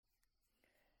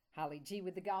Holly G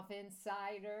with the Golf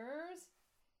Insiders.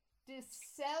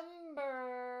 December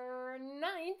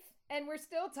 9th, and we're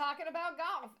still talking about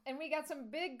golf. And we got some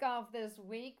big golf this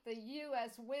week. The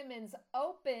U.S. Women's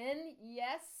Open,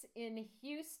 yes, in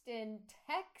Houston,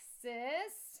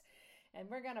 Texas. And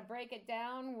we're going to break it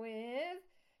down with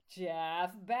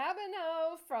Jeff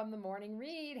Babineau from the Morning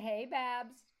Read. Hey,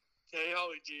 Babs. Hey,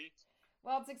 Holly G.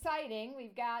 Well, it's exciting.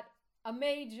 We've got a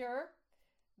major,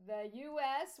 the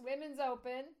U.S. Women's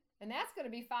Open, and that's going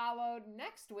to be followed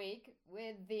next week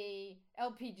with the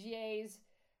LPGA's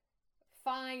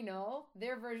final,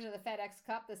 their version of the FedEx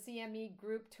Cup, the CME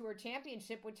Group Tour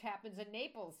Championship, which happens in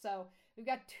Naples. So we've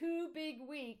got 2 big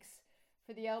weeks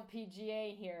for the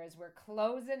LPGA here as we're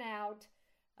closing out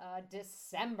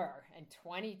December in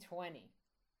 2020.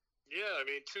 Yeah, I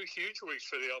mean, 2 huge weeks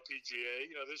for the LPGA.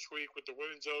 You know, this week with the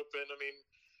Women's Open, I mean,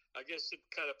 I guess it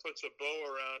kind of puts a bow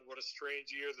around what a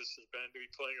strange year this has been to be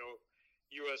playing a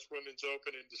U.S. Women's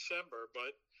Open in December.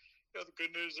 But, you know, the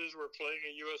good news is we're playing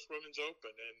a U.S. Women's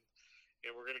Open,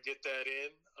 and we're going to get that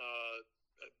in.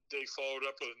 They followed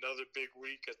up with another big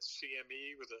week at the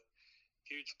CME with a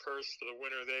huge purse for the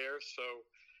winner there. So,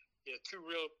 yeah, 2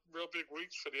 real big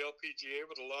weeks for the LPGA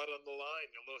with a lot on the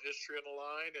line, a little history on the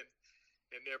line, and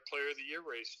their Player of the Year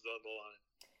race is on the line.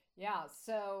 Yeah,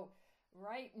 so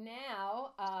right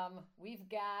now we've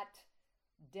got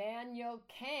Danielle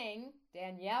Kang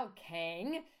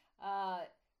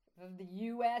of the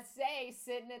USA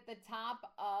sitting at the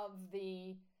top of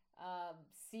the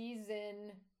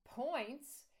season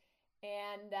points.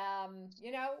 And,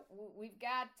 we've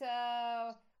got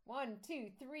 1,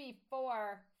 2, 3,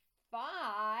 4,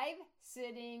 5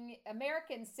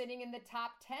 Americans sitting in the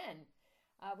top 10.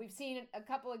 We've seen a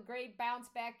couple of great bounce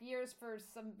back years for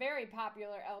some very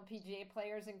popular LPGA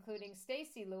players, including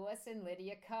Stacey Lewis and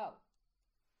Lydia Ko.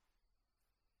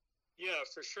 Yeah,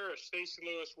 for sure. Stacey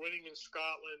Lewis winning in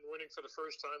Scotland, winning for the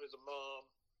first time as a mom.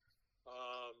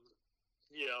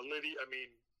 Lydia, I mean,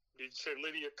 did you say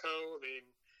Lydia Ko? I mean,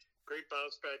 great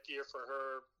bounce back year for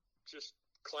her. Just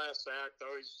class act.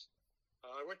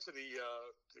 I went to the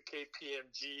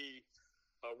KPMG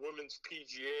Women's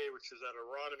PGA, which is at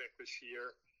Aronimink this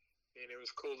year, and it was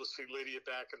cool to see Lydia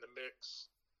back in the mix.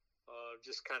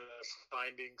 Just kind of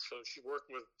finding, so she's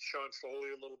working with Sean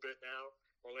Foley a little bit now,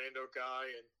 Orlando guy,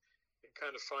 and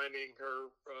kind of finding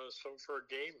her some of her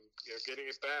game, getting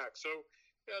it back. So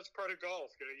yeah, it's part of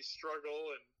golf. You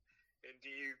struggle, and do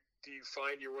you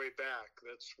find your way back?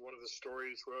 That's one of the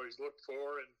stories we always look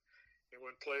for, and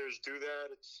when players do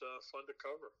that, it's fun to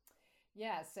cover.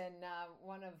 Yes, and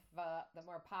one of the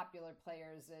more popular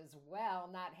players as well,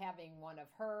 not having one of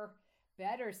her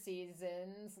better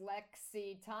seasons,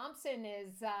 Lexi Thompson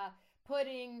is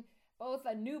putting both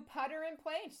a new putter in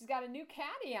play, and she's got a new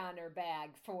caddy on her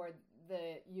bag for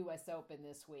the U.S. Open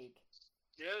this week.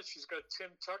 Yeah, she's got Tim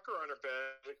Tucker on her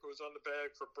bag, who was on the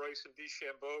bag for Bryson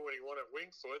DeChambeau when he won at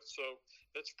Wingfoot. So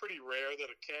that's pretty rare that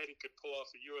a caddy could pull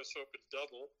off a U.S. Open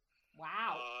double.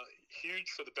 Wow. Huge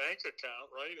for the bank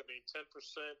account, right? I mean, 10%.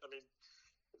 I mean,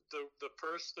 the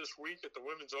purse this week at the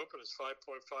Women's Open is $5.5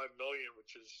 million,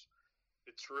 which is,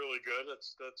 it's really good.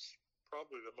 That's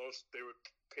probably the most they would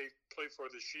play for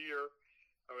this year,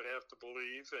 I would have to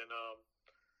believe. And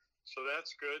so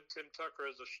that's good. Tim Tucker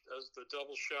has the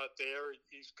double shot there.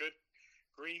 He's good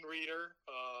green reader.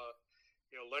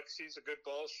 Lexi's a good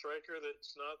ball striker.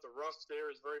 That's not, the rough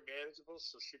there is very manageable,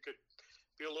 so she could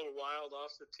be a little wild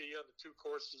off the tee on the 2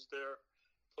 courses they're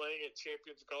playing at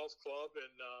Champions Golf Club,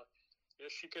 and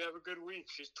she could have a good week.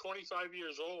 She's 25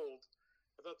 years old.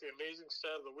 I thought the amazing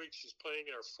stat of the week, she's playing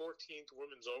in her 14th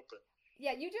Women's Open.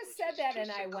 Yeah, you just said that,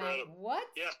 and I went, what?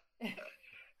 Yeah,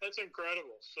 that's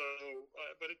incredible. So,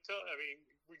 but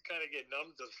we kind of get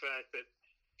numb to the fact that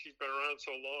she's been around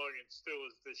so long and still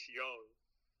is this young.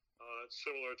 It's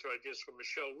similar to, I guess, with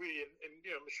Michelle Wie, and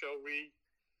Michelle Wie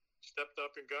stepped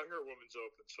up and got her Women's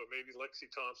Open. So maybe Lexi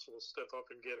Thompson will step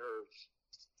up and get hers.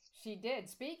 She did.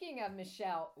 Speaking of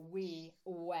Michelle Wie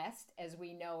West, as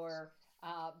we know her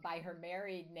by her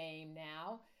married name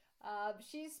now,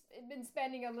 she's been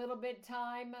spending a little bit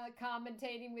time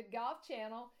commentating with Golf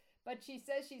Channel, but she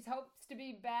says she hopes to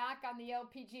be back on the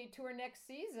LPGA Tour next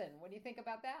season. What do you think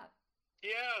about that?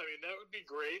 Yeah, I mean, that would be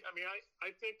great. I mean, I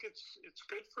think it's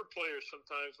good for players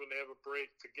sometimes when they have a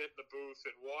break to get in the booth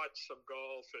and watch some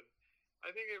golf. And I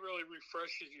think it really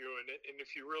refreshes you. And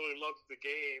if you really love the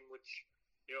game, which,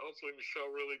 hopefully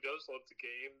Michelle really does love the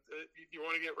game, you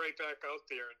want to get right back out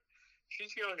there. And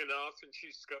she's young enough, and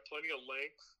she's got plenty of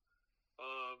length.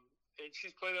 And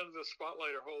she's played under the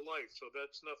spotlight her whole life, so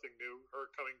that's nothing new. Her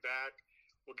coming back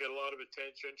will get a lot of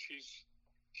attention. She's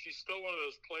she's still one of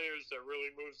those players that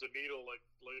really moves the needle like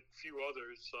few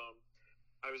others.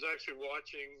 I was actually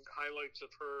watching highlights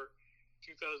of her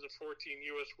 2014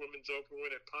 U.S. Women's Open win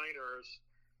at Pinehurst,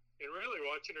 and really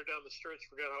watching her down the stretch,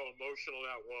 forgot how emotional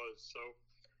that was. So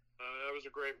that was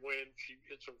a great win. She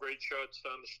hit some great shots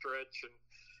down the stretch, and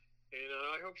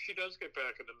I hope she does get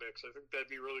back in the mix. I think that'd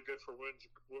be really good for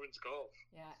women's golf.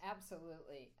 Yeah,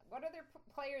 absolutely. What other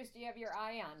players do you have your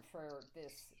eye on for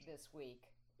this week?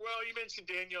 Well, you mentioned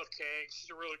Danielle Kang.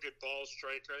 She's a really good ball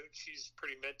striker. I think she's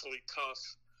pretty mentally tough.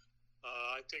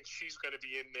 I think she's going to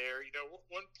be in there. You know,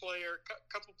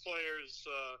 couple players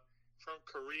from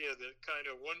Korea that kind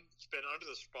of one's been out of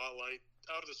the spotlight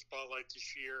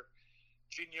this year.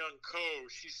 Jin Young Ko.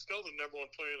 She's still the number one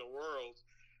player in the world.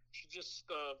 She just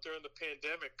during the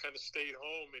pandemic kind of stayed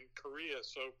home in Korea,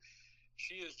 so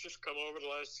she has just come over the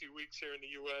last few weeks here in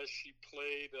the U.S. She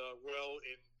played well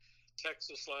in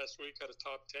Texas last week, had a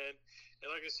top 10, and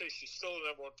like I say, she's still the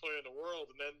number one player in the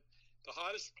world. And then the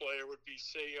hottest player would be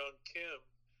Se-Young Kim,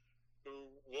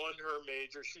 who won her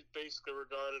major. She's basically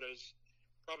regarded as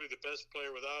probably the best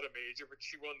player without a major, but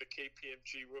she won the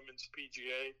KPMG Women's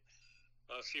PGA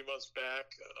a few months back,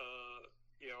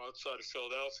 outside of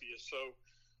Philadelphia. So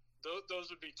those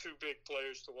would be two big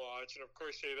players to watch. And, of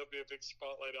course, there'll be a big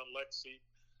spotlight on Lexi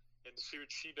and to see what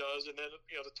she does. And then,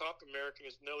 the top American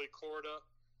is Nelly Korda,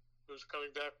 who's coming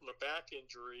back from a back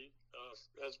injury,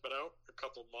 has been out a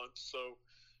couple months. So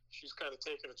she's kind of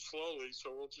taking it slowly.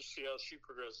 So we'll just see how she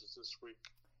progresses this week.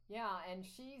 Yeah, and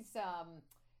she's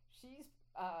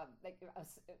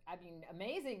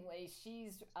amazingly,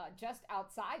 she's just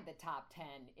outside the top 10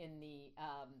 in the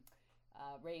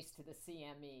race to the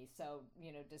CME. So,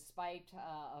 despite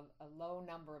a low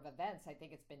number of events, I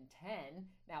think it's been 10.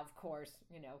 Now, of course,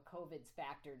 COVID's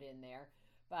factored in there,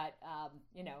 but,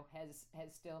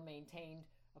 has still maintained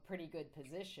a pretty good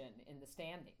position in the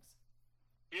standings.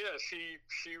 Yeah,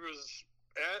 she was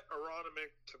at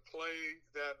Aronimink to play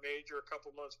that major a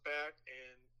couple months back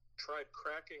and tried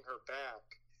cracking her back,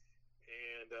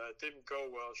 and it didn't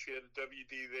go well. She had a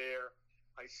WD there.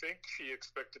 I think she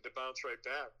expected to bounce right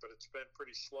back, but it's been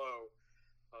pretty slow.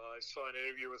 I saw an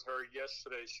interview with her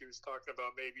yesterday. She was talking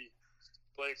about maybe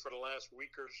playing for the last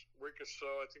week or so.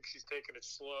 I think she's taking it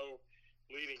slow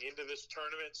leading into this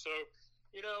tournament. So,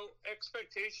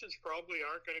 expectations probably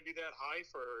aren't going to be that high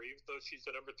for her, even though she's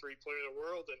the number 3 player in the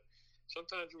world. And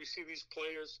sometimes we see these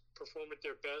players perform at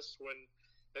their best when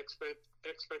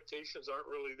expectations aren't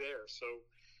really there. So,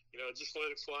 just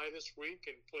let it fly this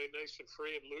week and play nice and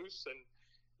free and loose and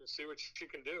see what she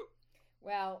can do.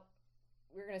 Well,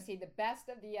 we're going to see the best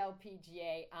of the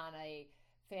LPGA on a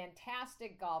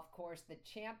fantastic golf course, the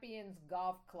Champions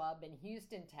Golf Club in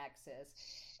Houston,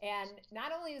 Texas. And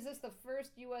not only is this the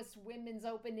first U.S. Women's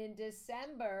Open in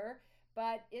December,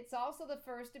 but it's also the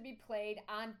first to be played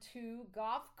on 2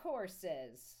 golf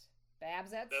courses.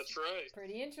 Babs, that's right.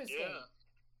 Pretty interesting.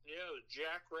 Yeah, the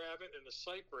Jackrabbit and the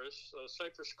Cypress.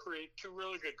 Cypress create 2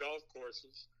 really good golf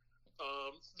courses.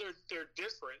 They're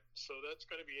different, so that's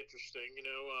going to be interesting.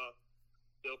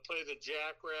 They'll play the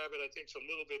Jackrabbit. I think it's a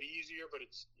little bit easier, but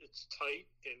it's tight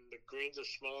and the greens are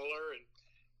smaller. And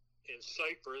in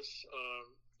Cypress,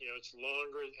 it's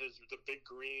longer. It has the big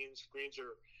greens. Greens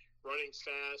are running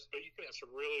fast, but you can have some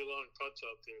really long putts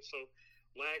out there. So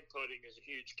lag putting is a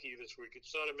huge key this week.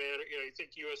 It's not a matter. You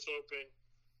think U.S. Open,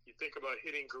 you think about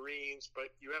hitting greens, but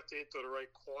you have to hit the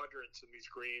right quadrants in these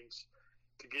greens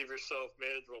to give yourself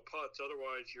manageable putts.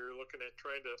 Otherwise, you're looking at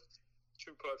trying to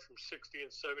 2-putt from 60 and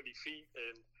 70 feet,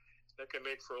 and that can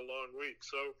make for a long week.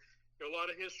 So a lot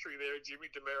of history there.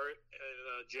 Jimmy Demerit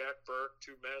and Jack Burke,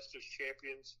 2 Masters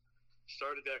champions,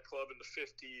 started that club in the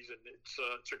 50s, and it's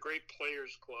a great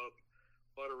players club.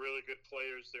 A lot of really good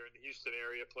players there in the Houston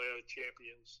area play out of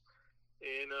Champions.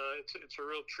 And it's a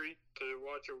real treat to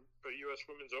watch a U.S.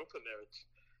 Women's Open there.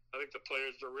 I think the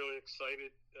players are really excited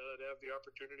to have the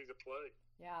opportunity to play.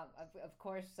 Yeah, of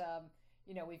course,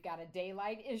 we've got a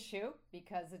daylight issue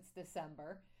because it's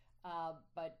December,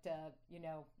 but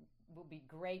will be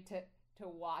great to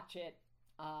watch it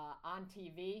on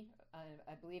TV.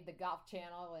 I believe the Golf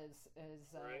Channel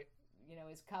is right.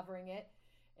 Is covering it,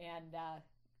 and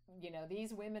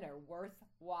these women are worth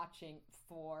watching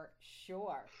for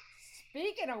sure.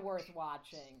 Speaking of worth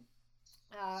watching,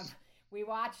 we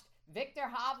watched Victor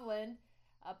Hovland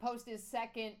post his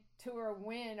second tour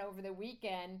win over the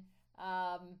weekend,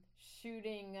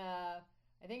 shooting,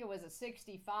 I think it was a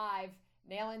 65,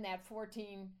 nailing that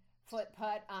 14-foot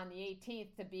putt on the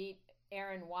 18th to beat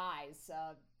Aaron Wise.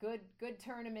 Good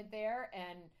tournament there,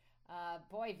 and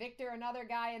boy, Victor, another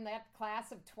guy in that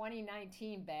class of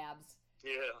 2019, Babs.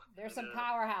 Yeah. There's some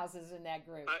powerhouses in that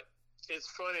group. It's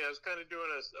funny. I was kind of doing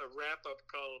a wrap-up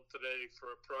column today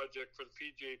for a project for the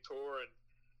PGA Tour, and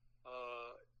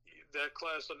uh, that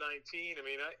class of 19. I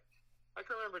mean, I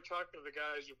can remember talking to the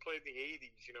guys who played in the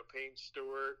 80s, Payne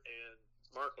Stewart and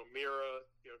Mark O'Meara,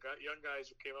 young guys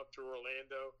who came up to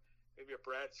Orlando, maybe a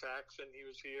Brad Faxon, he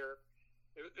was here.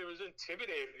 It was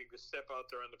intimidating to step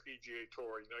out there on the PGA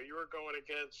Tour. You were going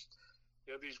against,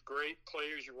 these great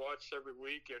players you watched every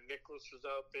week. Nicklaus was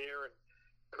out there, and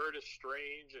Curtis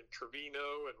Strange, and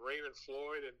Trevino, and Raymond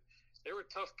Floyd, and they were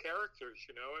tough characters.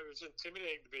 It was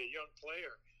intimidating to be a young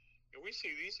player. And we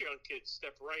see these young kids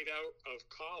step right out of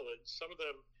college, some of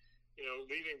them,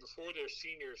 leaving before their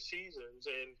senior seasons,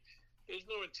 and there's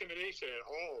no intimidation at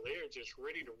all. They are just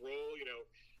ready to roll.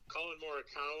 Colin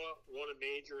Morikawa won a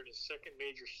major in his second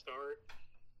major start.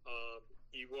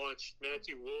 You watched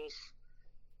Matthew Wolff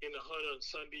in the hunt on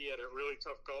Sunday at a really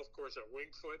tough golf course at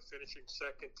Wingfoot, finishing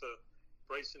second to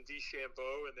Bryson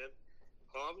DeChambeau, and then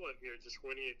Hovland here just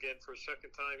winning again for a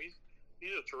second time. He's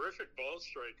a terrific ball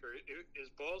striker. His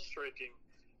ball striking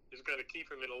is going to keep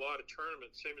him in a lot of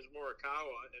tournaments, same as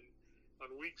Morikawa. And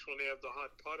on weeks when they have the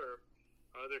hot putter,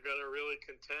 they're going to really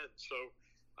contend. So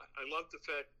I love the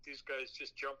fact these guys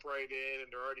just jump right in, and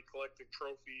they're already collecting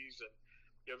trophies. And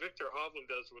Victor Hovland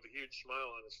does it with a huge smile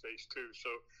on his face too.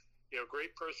 So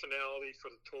great personality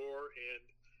for the tour,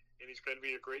 and he's going to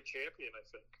be a great champion, I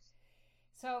think.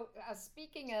 So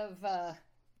speaking of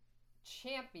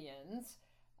champions.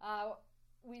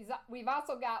 We've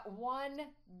also got one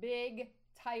big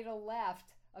title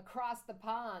left across the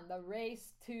pond, the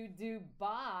race to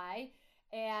Dubai,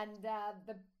 and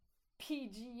the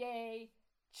PGA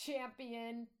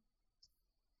champion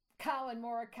Colin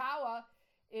Morikawa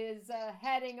is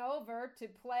heading over to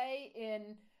play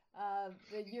in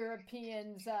the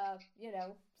Europeans,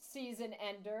 season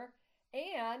ender.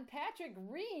 And Patrick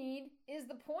Reed is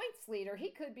the points leader.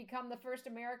 He could become the first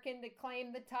American to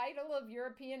claim the title of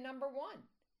European number one.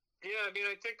 Yeah, I mean,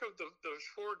 I think of those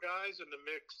four guys in the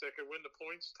mix that could win the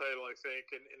points title, I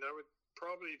think. And I would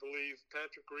probably believe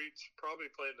Patrick Reed's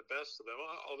probably playing the best of them.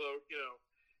 Although,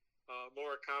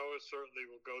 Morikawa certainly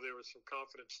will go there with some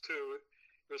confidence, too.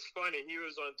 It was funny. He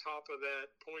was on top of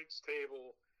that points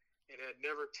table and had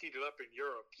never teed it up in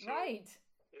Europe. So. Right.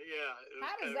 Yeah, it was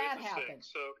how does kind of that interesting. happen?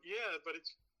 So yeah, but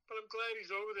I'm glad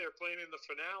he's over there playing in the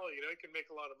finale. He can make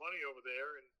a lot of money over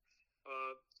there, and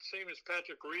same as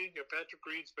Patrick Reed. Patrick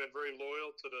Reed's been very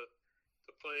loyal to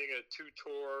playing a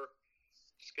 2-tour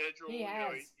schedule. He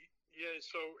has.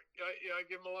 So I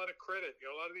give him a lot of credit.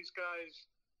 A lot of these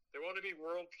guys, they want to be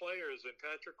world players, and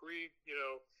Patrick Reed,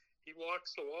 he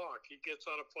walks the walk. He gets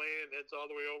on a plane and heads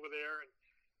all the way over there,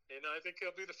 and I think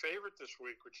he'll be the favorite this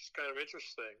week, which is kind of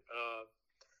interesting.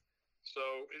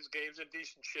 So his game's in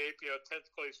decent shape.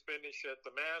 10th place finish at the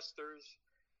Masters.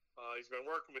 He's been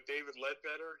working with David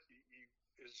Ledbetter.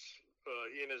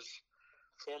 He and his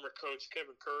former coach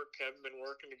Kevin Kirk haven't been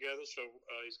working together, so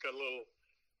he's got a little,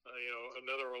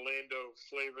 another Orlando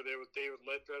flavor there with David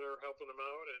Ledbetter helping him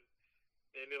out,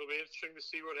 and it'll be interesting to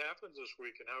see what happens this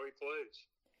week and how he plays.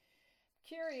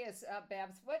 Curious,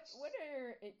 Babs, what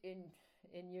are in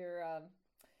your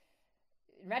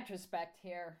in retrospect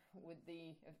here with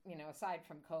the aside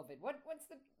from COVID, what's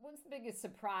the biggest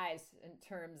surprise in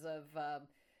terms of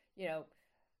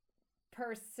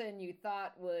person you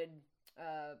thought would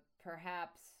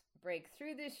perhaps break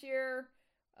through this year,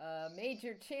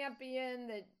 major champion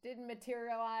that didn't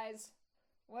materialize?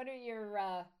 What are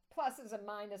your pluses and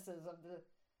minuses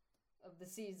of the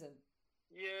season?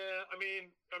 Yeah, I mean,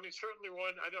 certainly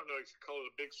one. I don't know if you call it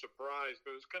a big surprise,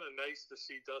 but it was kind of nice to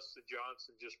see Dustin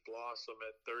Johnson just blossom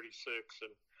at 36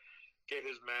 and get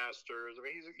his Masters. I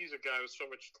mean, he's a guy with so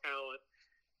much talent.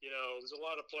 There's a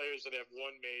lot of players that have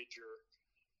one major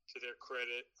to their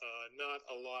credit. Not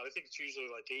a lot. I think it's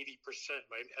usually like 80%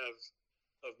 might have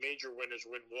of major winners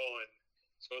win one.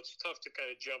 So it's tough to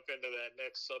kind of jump into that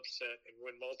next subset and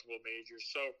win multiple majors.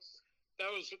 So. That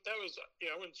was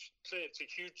I wouldn't say it's a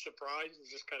huge surprise. It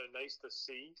was just kind of nice to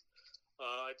see.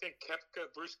 I think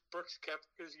Brooks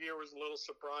Koepka's year was a little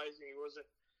surprising. He wasn't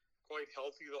quite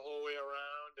healthy the whole way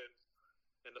around,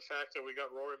 and the fact that we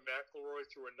got Rory McIlroy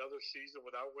through another season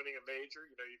without winning a major.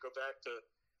 You go back to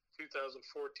 2014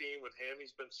 with him;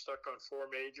 he's been stuck on 4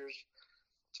 majors.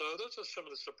 So those are some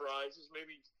of the surprises.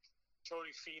 Maybe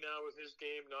Tony Finau with his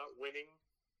game not winning.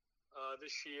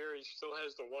 This year, he still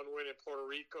has the one win in Puerto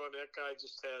Rico, and that guy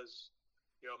just has,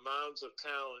 mounds of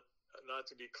talent not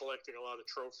to be collecting a lot of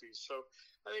trophies. So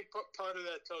I think part of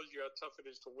that tells you how tough it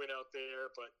is to win out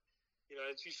there. But,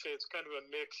 as you say, it's kind of a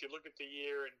mix. You look at the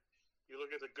year, and you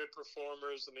look at the good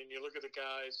performers, and then you look at the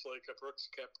guys like Brooks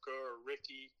Koepka or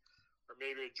Ricky or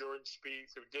maybe a Jordan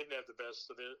Spieth who didn't have the best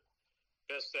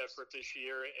effort this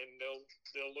year, and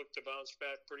they'll look to bounce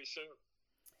back pretty soon.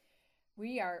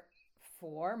 We are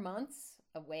 4 months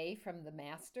away from the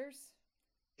Masters.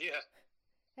 Yeah,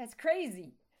 That's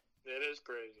crazy. it is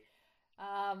crazy.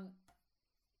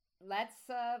 Let's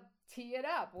tee it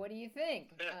up. What do you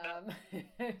think? Well,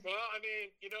 I mean,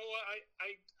 you know what?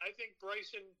 I think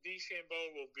Bryson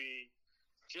DeChambeau will be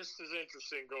just as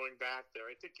interesting going back there.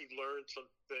 I think he learned some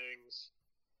things.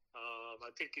 I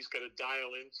think he's got to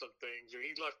dial in some things.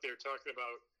 He left there talking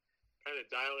about kind of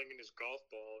dialing in his golf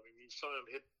ball. I mean, you saw him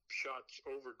hit shots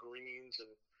over greens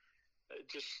and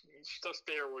just stuff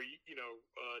there where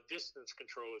distance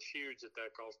control is huge at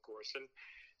that golf course. And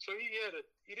so he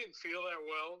didn't feel that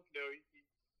well. He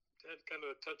had kind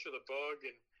of a touch of the bug,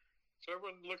 and so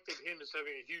everyone looked at him as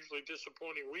having a hugely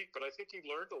disappointing week. But I think he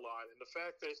learned a lot, and the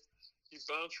fact that you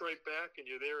bounce right back and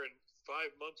you're there in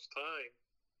 5 months' time,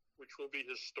 which will be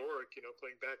historic,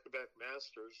 playing back-to-back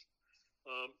Masters.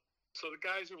 So the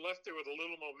guys who left there with a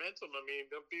little momentum, I mean,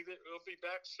 they'll be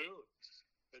back soon.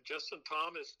 Justin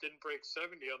Thomas didn't break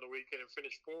 70 on the weekend and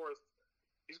finished 4th.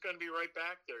 He's going to be right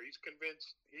back there. He's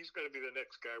convinced he's going to be the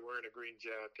next guy wearing a green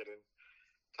jacket. And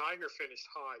Tiger finished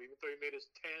hot, even though he made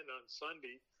his 10 on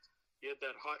Sunday. He had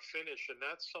that hot finish, and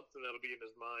that's something that'll be in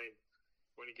his mind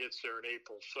when he gets there in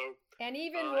April. So, and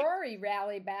even Rory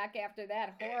rallied back after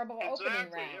that horrible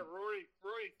opening round. Yeah, Rory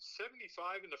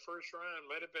 75 in the first round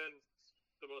might have been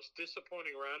the most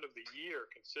disappointing round of the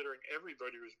year, considering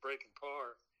everybody was breaking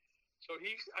par. So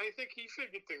I think he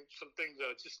figured some things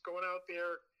out, just going out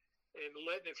there and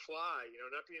letting it fly,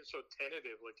 not being so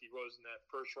tentative like he was in that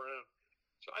first round.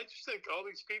 So I just think all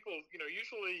these people,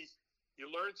 usually you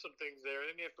learn some things there,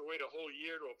 and then you have to wait a whole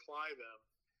year to apply them.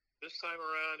 This time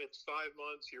around, it's 5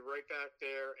 months, you're right back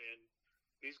there, and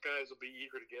these guys will be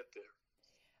eager to get there.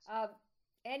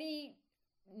 Any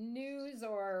news,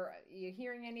 or are you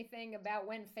hearing anything about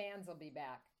when fans will be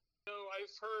back?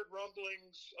 I've heard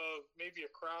rumblings of maybe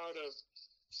a crowd of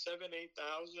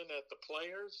 7,000-8,000 at the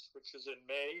Players, which is in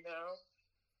May now.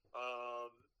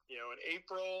 In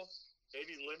April,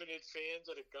 maybe limited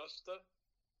fans at Augusta.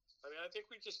 I mean, I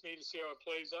think we just need to see how it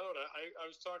plays out. I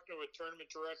was talking to a tournament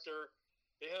director.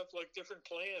 They have different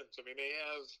plans. I mean, they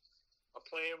have a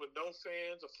plan with no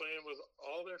fans, a plan with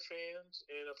all their fans,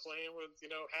 and a plan with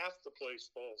half the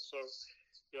place full. So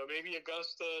maybe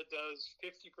Augusta does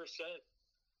 50%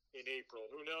 in April.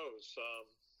 Who knows?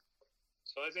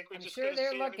 So I think I'm sure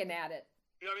they're looking at it.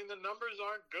 I mean, the numbers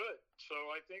aren't good. So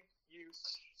I think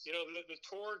the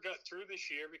tour got through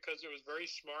this year because it was very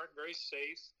smart, very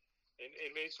safe,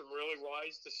 and made some really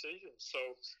wise decisions. So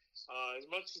as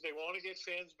much as they want to get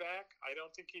fans back, I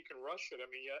don't think you can rush it. I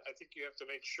mean, I think you have to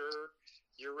make sure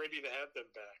you're ready to have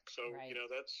them back. So, right.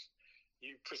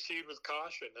 You proceed with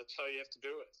caution. That's how you have to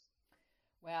do it.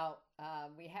 Well,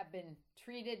 we have been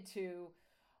treated to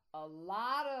a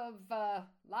lot of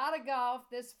golf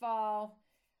this fall,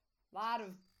 a lot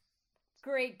of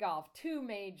great golf, 2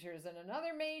 majors and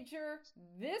another major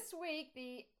this week,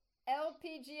 the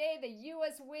LPGA, the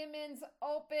U.S. Women's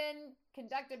Open,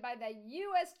 conducted by the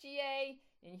USGA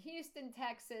in Houston,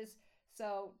 Texas.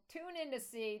 So tune in to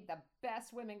see the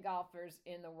best women golfers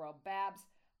in the world. Babs,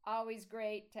 always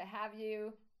great to have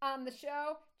you on the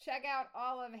show. Check out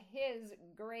all of his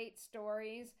great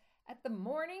stories at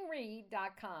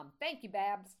themorningread.com. Thank you,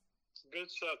 Babs. Good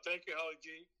stuff. Thank you, Holly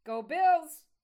G. Go Bills.